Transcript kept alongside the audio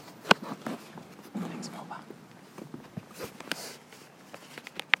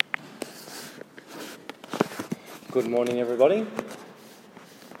Good morning, everybody.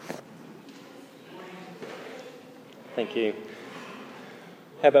 Thank you.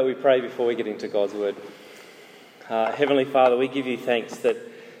 How about we pray before we get into God's Word? Heavenly Father, we give you thanks that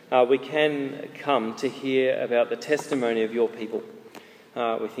we can come to hear about the testimony of your people.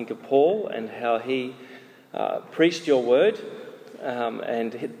 We think of Paul and how he preached your word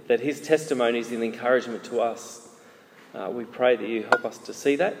and that his testimony is an encouragement to us. We pray that you help us to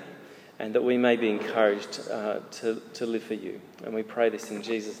see that and that we may be encouraged to live for you. And we pray this in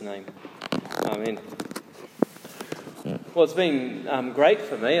Jesus' name. Amen. Well, it's been great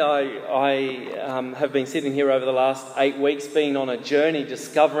for me. I have been sitting here over the last 8 weeks, been on a journey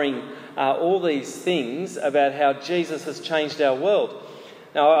discovering all these things about how Jesus has changed our world.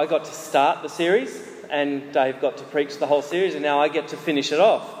 Now, I got to start the series, and Dave got to preach the whole series, and now I get to finish it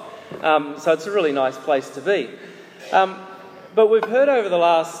off. So it's a really nice place to be. But we've heard over the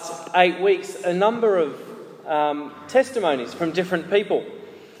last 8 weeks a number of testimonies from different people.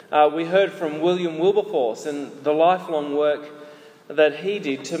 We heard from William Wilberforce and the lifelong work that he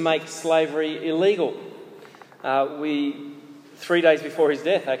did to make slavery illegal. 3 days before his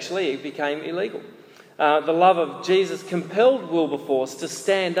death, actually, it became illegal. The love of Jesus compelled Wilberforce to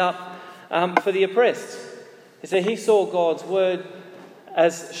stand up for the oppressed. He saw God's word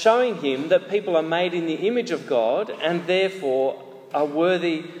as showing him that people are made in the image of God and therefore are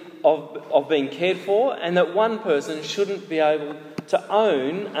worthy of being cared for, and that one person shouldn't be able to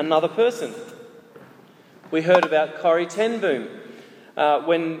own another person. We heard about Corrie ten Boom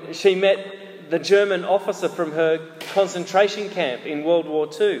when she met the German officer from her concentration camp in World War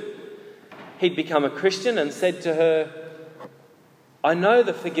II. He'd become a Christian and said to her, "I know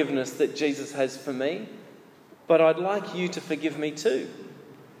the forgiveness that Jesus has for me, but I'd like you to forgive me too."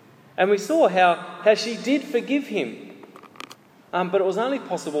 And we saw how she did forgive him, but it was only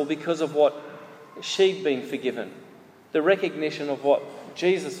possible because of what she'd been forgiven, the recognition of what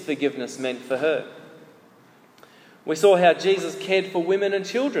Jesus' forgiveness meant for her. We saw how Jesus cared for women and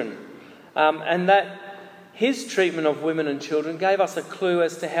children, and that his treatment of women and children gave us a clue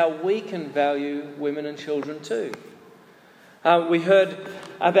as to how we can value women and children too. We heard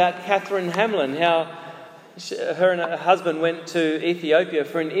about Catherine Hamlin, how her and her husband went to Ethiopia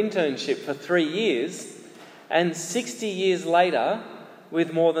for an internship for 3 years, and 60 years later,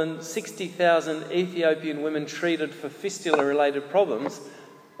 with more than 60,000 Ethiopian women treated for fistula-related problems,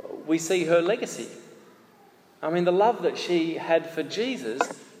 we see her legacy. I mean, the love that she had for Jesus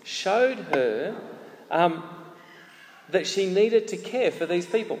showed her that she needed to care for these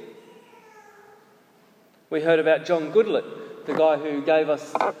people. We heard about John Goodlett, the guy who gave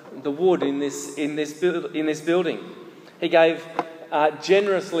us the wood in this building. He gave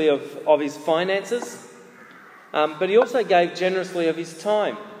generously of his finances, but he also gave generously of his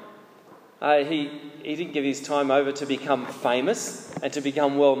time. He didn't give his time over to become famous and to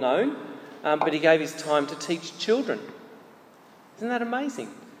become well known, but he gave his time to teach children. Isn't that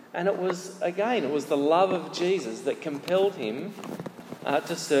amazing? And it was the love of Jesus that compelled him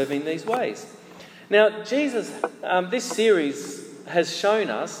to serve in these ways. Now, this series has shown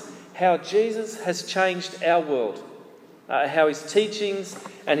us how Jesus has changed our world, how his teachings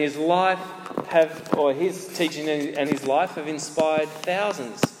and his life have inspired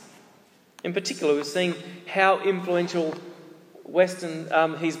thousands. In particular, we're seeing how influential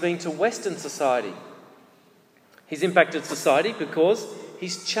he's been to Western society. He's impacted society because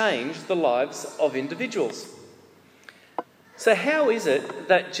he's changed the lives of individuals. So how is it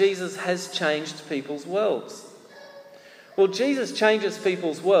that Jesus has changed people's worlds? Well, Jesus changes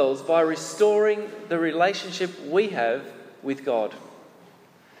people's worlds by restoring the relationship we have with God.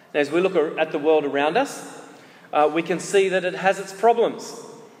 Now, as we look at the world around us, we can see that it has its problems.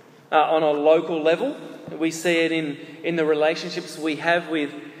 On a local level, we see it in the relationships we have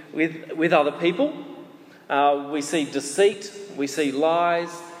with other people. We see deceit, we see lies,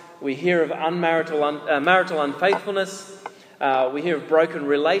 we hear of marital unfaithfulness, we hear of broken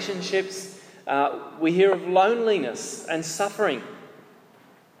relationships, we hear of loneliness and suffering.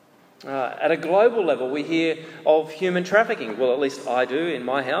 At a global level, we hear of human trafficking. Well, at least I do in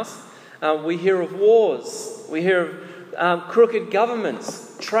my house. We hear of wars. We hear of crooked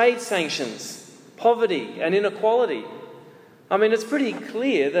governments, trade sanctions, poverty and inequality. I mean, it's pretty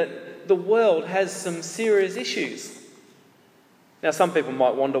clear that the world has some serious issues. Now, some people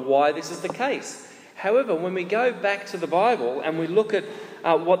might wonder why this is the case. However, when we go back to the Bible and we look at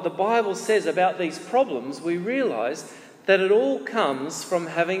what the Bible says about these problems, we realise that it all comes from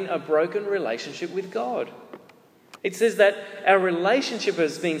having a broken relationship with God. It says that our relationship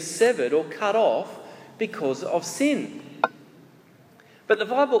has been severed or cut off because of sin. But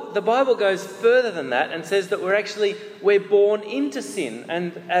the Bible goes further than that and says that we're born into sin,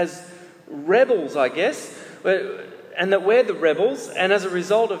 and as rebels, I guess, and that we're the rebels, and as a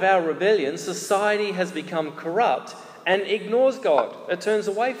result of our rebellion, society has become corrupt and ignores God. It turns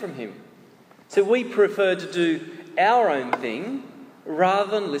away from him. So we prefer to do our own thing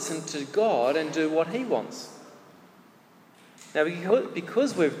rather than listen to God and do what he wants. Now,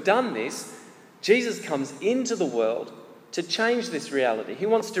 because we've done this, Jesus comes into the world to change this reality. He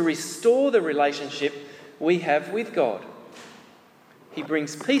wants to restore the relationship we have with God. He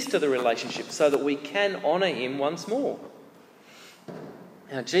brings peace to the relationship so that we can honour him once more.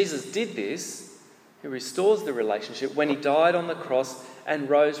 Now, Jesus did this. He restores the relationship when he died on the cross and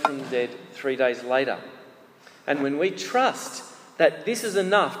rose from the dead 3 days later. And when we trust that this is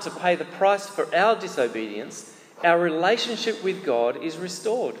enough to pay the price for our disobedience, our relationship with God is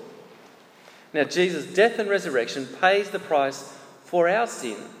restored. Now, Jesus' death and resurrection pays the price for our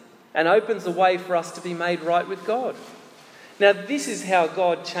sin and opens the way for us to be made right with God. Now, this is how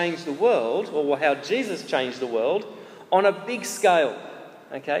God changed the world, or how Jesus changed the world, on a big scale,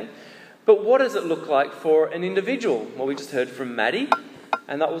 okay? But what does it look like for an individual? Well, we just heard from Maddie,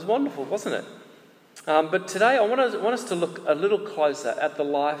 and that was wonderful, wasn't it? But today I want us to look a little closer at the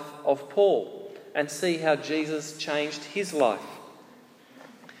life of Paul and see how Jesus changed his life.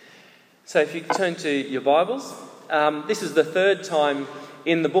 So if you turn to your Bibles, this is the third time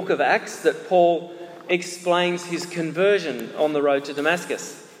in the book of Acts that Paul explains his conversion on the road to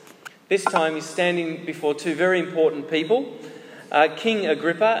Damascus. This time he's standing before two very important people, King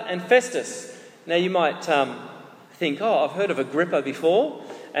Agrippa and Festus. Now you might think, I've heard of Agrippa before,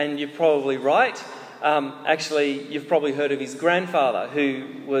 and you're probably right. Actually, you've probably heard of his grandfather, who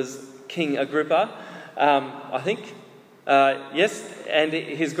was King Agrippa, I think. Yes, and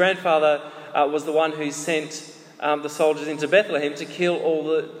his grandfather was the one who sent the soldiers into Bethlehem to kill all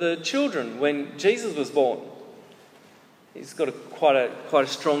the children when Jesus was born. He's got quite a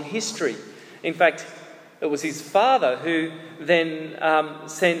strong history. In fact, it was his father who then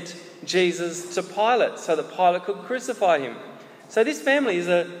sent Jesus to Pilate so that Pilate could crucify him. So this family is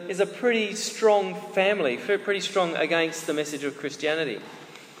a pretty strong family, pretty strong against the message of Christianity.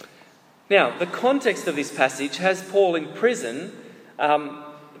 Now, the context of this passage has Paul in prison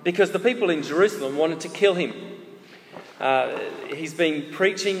because the people in Jerusalem wanted to kill him. He's been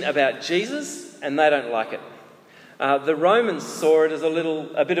preaching about Jesus, and they don't like it. The Romans saw it as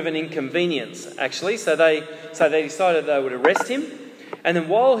a bit of an inconvenience, actually, so they decided they would arrest him. And then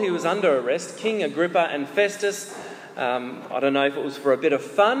while he was under arrest, King Agrippa and Festus, I don't know if it was for a bit of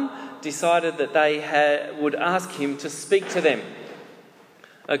fun, decided that they would ask him to speak to them.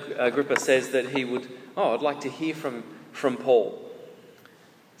 Agrippa says that he would, I'd like to hear from Paul.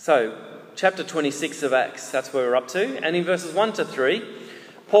 So, chapter 26 of Acts, that's where we're up to. And in verses 1 to 3,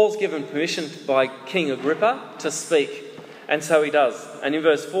 Paul's given permission by King Agrippa to speak. And so he does. And in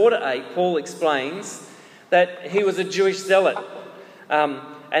verse 4 to 8, Paul explains that he was a Jewish zealot.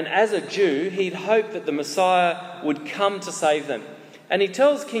 And as a Jew, he'd hoped that the Messiah would come to save them. And he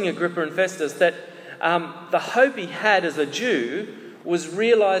tells King Agrippa and Festus that the hope he had as a Jew was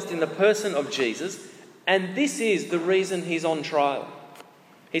realised in the person of Jesus, and this is the reason he's on trial.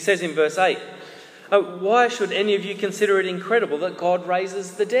 He says in verse 8, why should any of you consider it incredible that God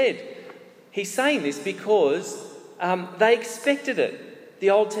raises the dead? He's saying this because they expected it.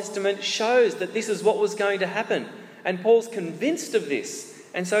 The Old Testament shows that this is what was going to happen, and Paul's convinced of this.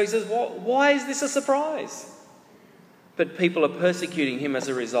 And so he says, why is this a surprise? But people are persecuting him as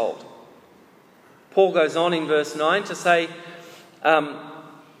a result. Paul goes on in verse 9 to say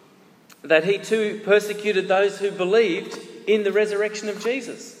that he too persecuted those who believed in the resurrection of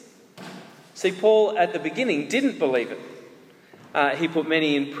Jesus. See, Paul at the beginning didn't believe it. He put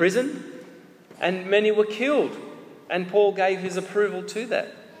many in prison and many were killed, and Paul gave his approval to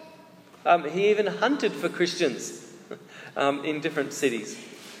that. He even hunted for Christians in different cities.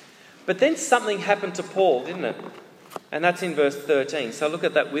 But then something happened to Paul, didn't it? And that's in verse 13. So look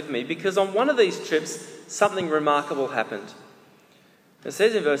at that with me, because on one of these trips, something remarkable happened. It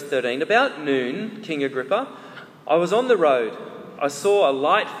says in verse 13, about noon, King Agrippa, I was on the road. I saw a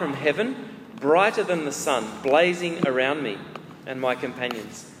light from heaven, brighter than the sun, blazing around me and my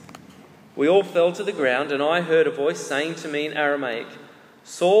companions. We all fell to the ground, and I heard a voice saying to me in Aramaic,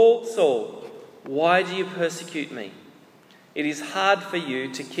 Saul, Saul, why do you persecute me? It is hard for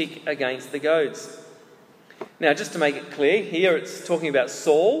you to kick against the goads. Now, just to make it clear, here it's talking about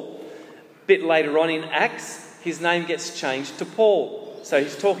Saul. A bit later on in Acts, his name gets changed to Paul. So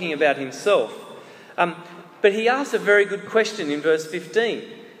he's talking about himself. But he asks a very good question in verse 15.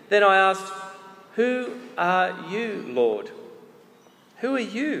 Then I asked, who are you, Lord? Who are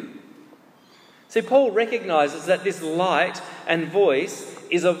you? See, Paul recognises that this light and voice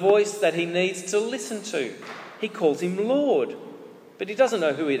is a voice that he needs to listen to. He calls him Lord, but he doesn't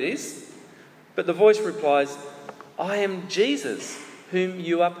know who it is. But the voice replies, I am Jesus, whom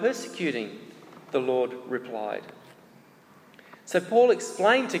you are persecuting, the Lord replied. So Paul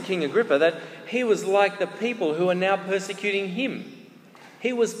explained to King Agrippa that he was like the people who are now persecuting him.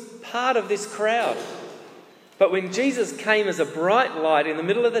 He was part of this crowd. But when Jesus came as a bright light in the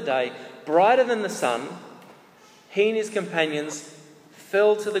middle of the day, brighter than the sun, he and his companions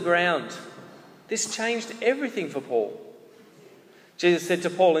fell to the ground. This changed everything for Paul. Jesus said to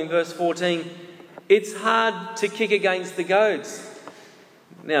Paul in verse 14, it's hard to kick against the goads.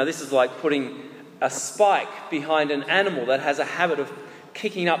 Now, this is like putting a spike behind an animal that has a habit of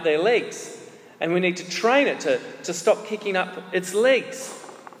kicking up their legs. And we need to train it to stop kicking up its legs.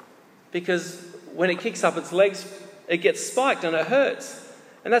 Because when it kicks up its legs, it gets spiked and it hurts.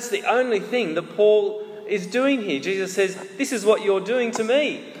 And that's the only thing that Paul is doing here. Jesus says, this is what you're doing to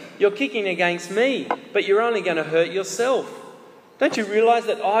me. You're kicking against me, but you're only going to hurt yourself. Don't you realise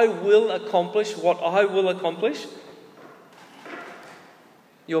that I will accomplish what I will accomplish?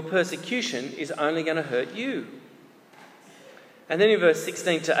 Your persecution is only going to hurt you. And then in verse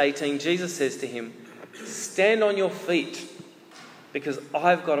 16 to 18, Jesus says to him, stand on your feet, because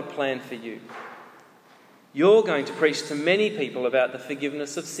I've got a plan for you. You're going to preach to many people about the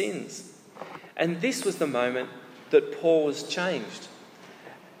forgiveness of sins. And this was the moment that Paul was changed.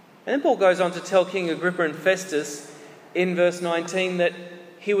 And then Paul goes on to tell King Agrippa and Festus in verse 19 that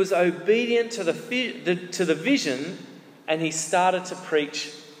he was obedient to the vision, and he started to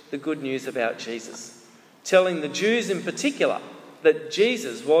preach the good news about Jesus, telling the Jews in particular that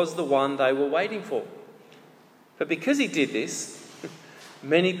Jesus was the one they were waiting for. But because he did this,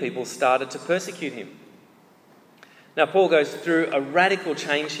 many people started to persecute him. Now, Paul goes through a radical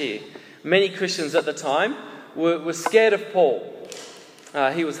change here. Many Christians at the time were scared of Paul.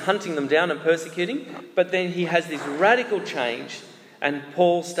 He was hunting them down and persecuting, but then he has this radical change, and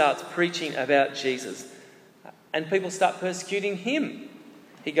Paul starts preaching about Jesus. And people start persecuting him.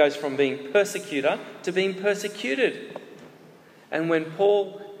 He goes from being persecutor to being persecuted. And when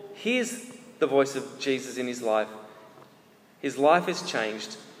Paul hears the voice of Jesus in his life is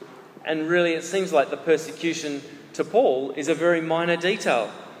changed. And really it seems like the persecution to Paul is a very minor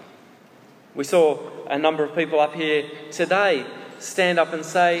detail. We saw a number of people up here today stand up and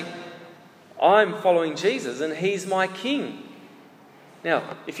say, I'm following Jesus and he's my king.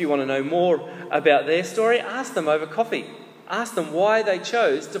 Now, if you want to know more about their story, ask them over coffee. Ask them why they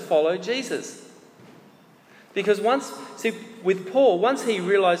chose to follow Jesus. Because with Paul, once he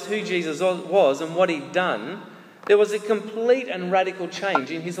realised who Jesus was and what he'd done, there was a complete and radical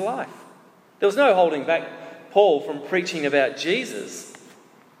change in his life. There was no holding back Paul from preaching about Jesus.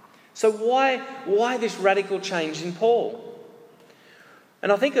 So why this radical change in Paul?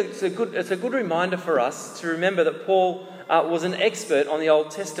 And I think it's a good reminder for us to remember that Paul was an expert on the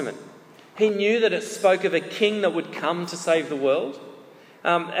Old Testament. He knew that it spoke of a king that would come to save the world.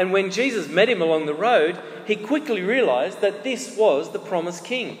 And when Jesus met him along the road, he quickly realised that this was the promised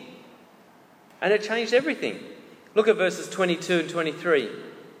king. And it changed everything. Look at verses 22 and 23.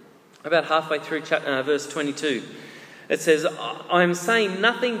 About halfway through verse 22. It says, I am saying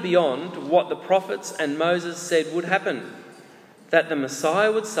nothing beyond what the prophets and Moses said would happen, that the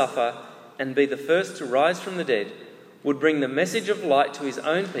Messiah would suffer and be the first to rise from the dead, would bring the message of light to his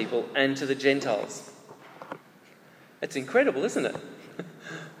own people and to the Gentiles. It's incredible, isn't it?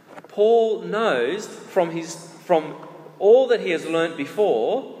 Paul knows from all that he has learnt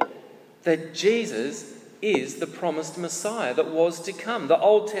before that Jesus is the promised Messiah that was to come. The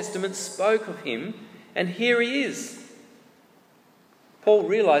Old Testament spoke of him, and here he is. Paul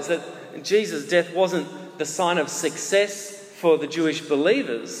realised that Jesus' death wasn't the sign of success for the Jewish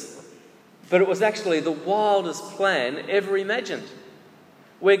believers, but it was actually the wildest plan ever imagined,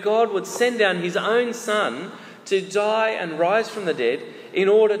 where God would send down his own Son to die and rise from the dead in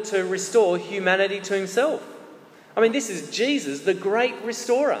order to restore humanity to himself. I mean, this is Jesus, the great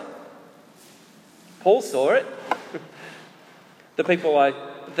restorer. Paul saw it. The people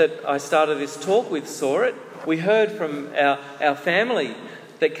that I started this talk with saw it. We heard from our family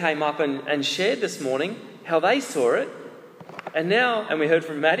that came up and shared this morning how they saw it. And we heard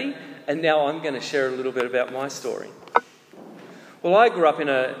from Maddie, and now I'm going to share a little bit about my story. Well, I grew up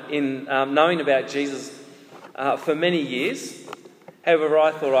in knowing about Jesus for many years. However,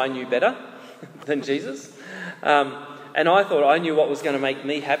 I thought I knew better than Jesus. And I thought I knew what was going to make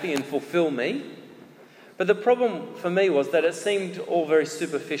me happy and fulfill me. But the problem for me was that it seemed all very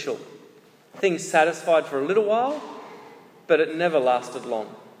superficial. Things satisfied for a little while, but it never lasted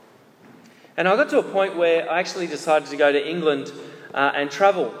long. And I got to a point where I actually decided to go to England and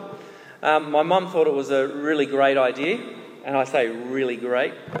travel. My mum thought it was a really great idea, and I say really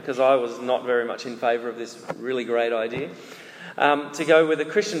great because I was not very much in favour of this really great idea, to go with a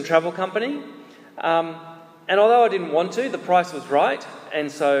Christian travel company. And although I didn't want to, the price was right,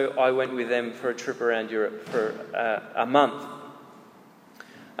 and so I went with them for a trip around Europe for a month.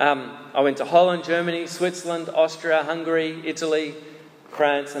 I went to Holland, Germany, Switzerland, Austria, Hungary, Italy,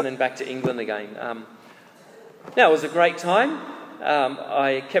 France, and then back to England again. Now, it was a great time.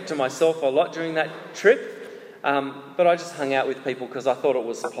 I kept to myself a lot during that trip, but I just hung out with people because I thought it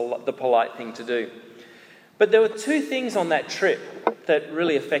was the polite thing to do. But there were two things on that trip that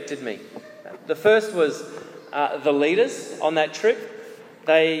really affected me. The first was the leaders on that trip.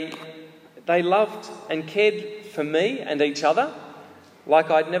 They loved and cared for me and each other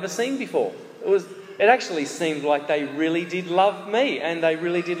like I'd never seen before. It actually seemed like they really did love me and they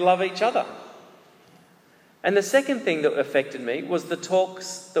really did love each other. And the second thing that affected me was the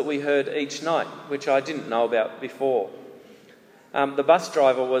talks that we heard each night, which I didn't know about before. The bus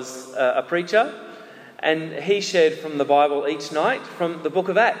driver was a preacher, and he shared from the Bible each night from the book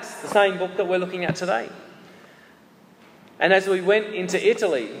of Acts, the same book that we're looking at today. And as we went into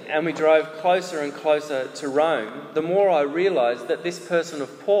Italy and we drove closer and closer to Rome, the more I realised that this person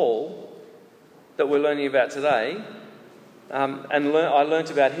of Paul that we're learning about today, I learnt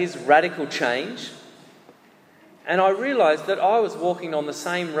about his radical change, and I realised that I was walking on the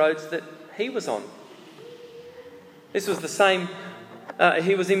same roads that he was on. This was the same.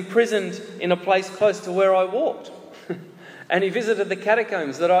 He was imprisoned in a place close to where I walked, and he visited the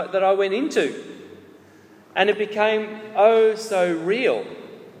catacombs that I went into, and it became oh so real,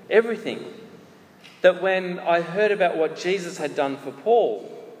 everything, that when I heard about what Jesus had done for Paul,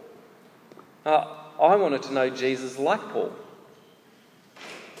 I wanted to know Jesus like Paul.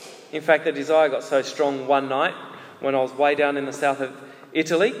 In fact, the desire got so strong one night when I was way down in the south of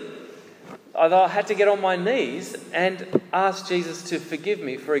Italy, I had to get on my knees and ask Jesus to forgive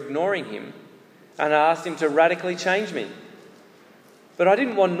me for ignoring him, and I asked him to radically change me. But I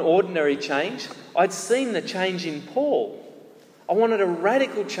didn't want an ordinary change. I'd seen the change in Paul. I wanted a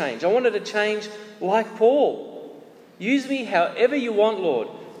radical change. I wanted a change like Paul. Use me however you want, Lord,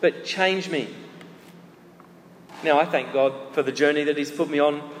 but change me. Now, I thank God for the journey that he's put me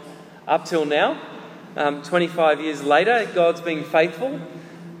on up till now. 25 years later, God's been faithful.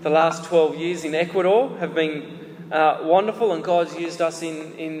 The last 12 years in Ecuador have been wonderful, and God's used us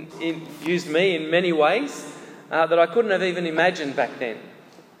used me in many ways that I couldn't have even imagined back then.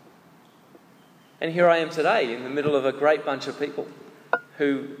 And here I am today in the middle of a great bunch of people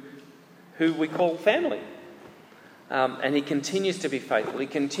who we call family. And he continues to be faithful. He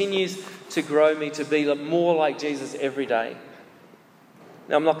continues to grow me to be more like Jesus every day.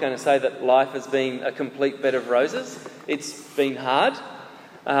 Now, I'm not going to say that life has been a complete bed of roses. It's been hard.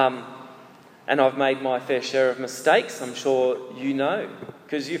 And I've made my fair share of mistakes. I'm sure you know,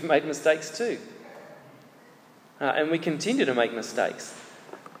 because you've made mistakes too. And we continue to make mistakes.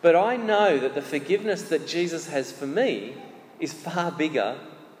 But I know that the forgiveness that Jesus has for me is far bigger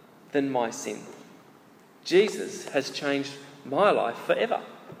than my sin. Jesus has changed my life forever.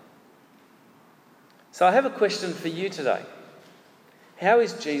 So I have a question for you today. How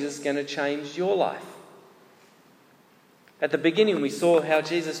is Jesus going to change your life? At the beginning, we saw how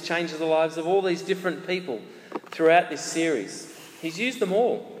Jesus changes the lives of all these different people throughout this series. He's used them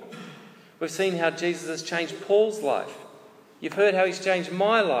all. We've seen how Jesus has changed Paul's life. You've heard how he's changed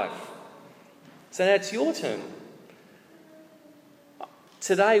my life. So now it's your turn.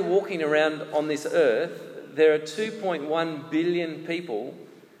 Today, walking around on this earth, there are 2.1 billion people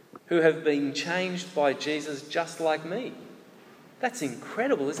who have been changed by Jesus just like me. That's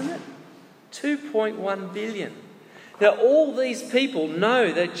incredible, isn't it? 2.1 billion. Now, all these people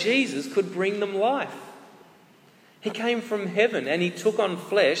know that Jesus could bring them life. He came from heaven and he took on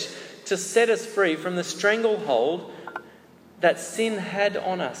flesh to set us free from the stranglehold that sin had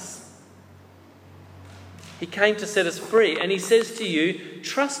on us. He came to set us free, and he says to you,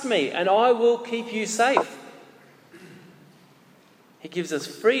 trust me and I will keep you safe. He gives us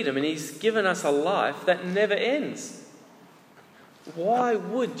freedom, and he's given us a life that never ends. Why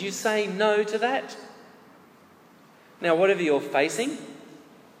would you say no to that? Now, whatever you're facing,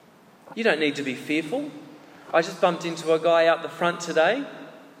 you don't need to be fearful. I just bumped into a guy out the front today,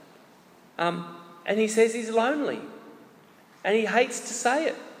 and he says he's lonely, and he hates to say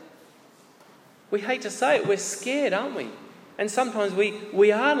it. We hate to say it. We're scared, aren't we? And sometimes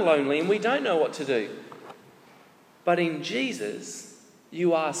we are lonely and we don't know what to do. But in Jesus,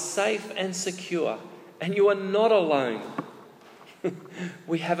 you are safe and secure, and you are not alone.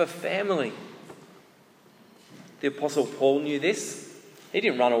 We have a family. The Apostle Paul knew this. He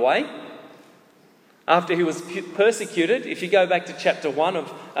didn't run away. After he was persecuted, if you go back to chapter 21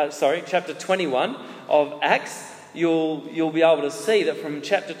 of Acts, you'll be able to see that from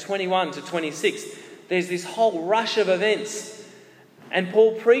chapter 21 to 26, there's this whole rush of events. And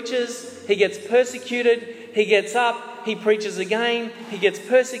Paul preaches, he gets persecuted, he gets up, he preaches again, he gets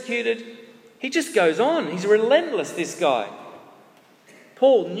persecuted. He just goes on. He's relentless, this guy.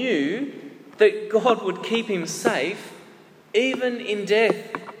 Paul knew that God would keep him safe even in death.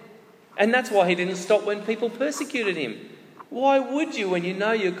 And that's why he didn't stop when people persecuted him. Why would you when you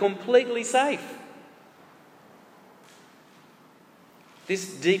know you're completely safe?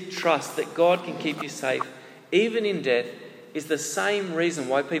 This deep trust that God can keep you safe even in death is the same reason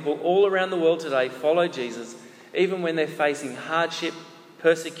why people all around the world today follow Jesus, even when they're facing hardship,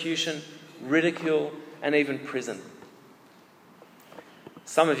 persecution, ridicule, and even prison.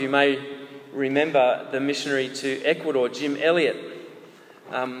 Some of you may remember the missionary to Ecuador, Jim Elliot.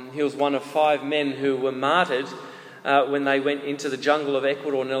 He was one of 5 men who were martyred when they went into the jungle of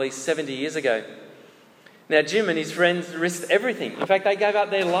Ecuador nearly 70 years ago. Now, Jim and his friends risked everything. In fact, they gave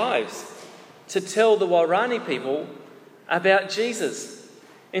up their lives to tell the Waorani people about Jesus.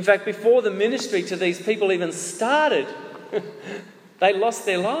 In fact, before the ministry to these people even started, they lost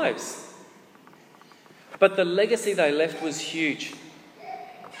their lives. But the legacy they left was huge.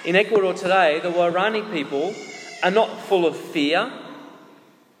 In Ecuador today, the Waorani people are not full of fear.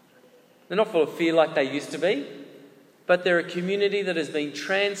 They're not full of fear like they used to be, but they're a community that has been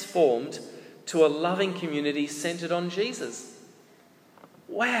transformed to a loving community centred on Jesus.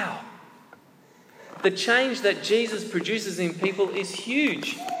 Wow! The change that Jesus produces in people is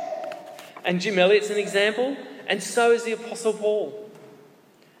huge. And Jim Elliot's an example, and so is the Apostle Paul.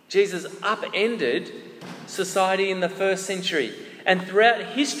 Jesus upended society in the first century. And throughout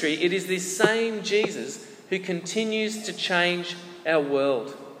history, it is this same Jesus who continues to change our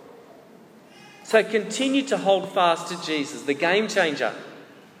world. So continue to hold fast to Jesus, the game changer,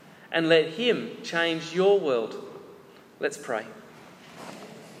 and let him change your world. Let's pray.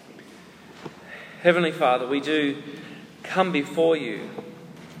 Heavenly Father, we do come before you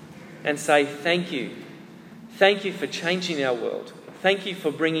and say thank you. Thank you for changing our world. Thank you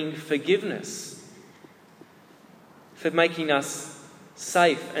for bringing forgiveness, for making us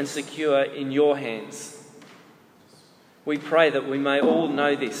safe and secure in your hands. We pray that we may all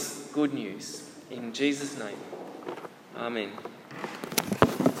know this good news. In Jesus' name, amen.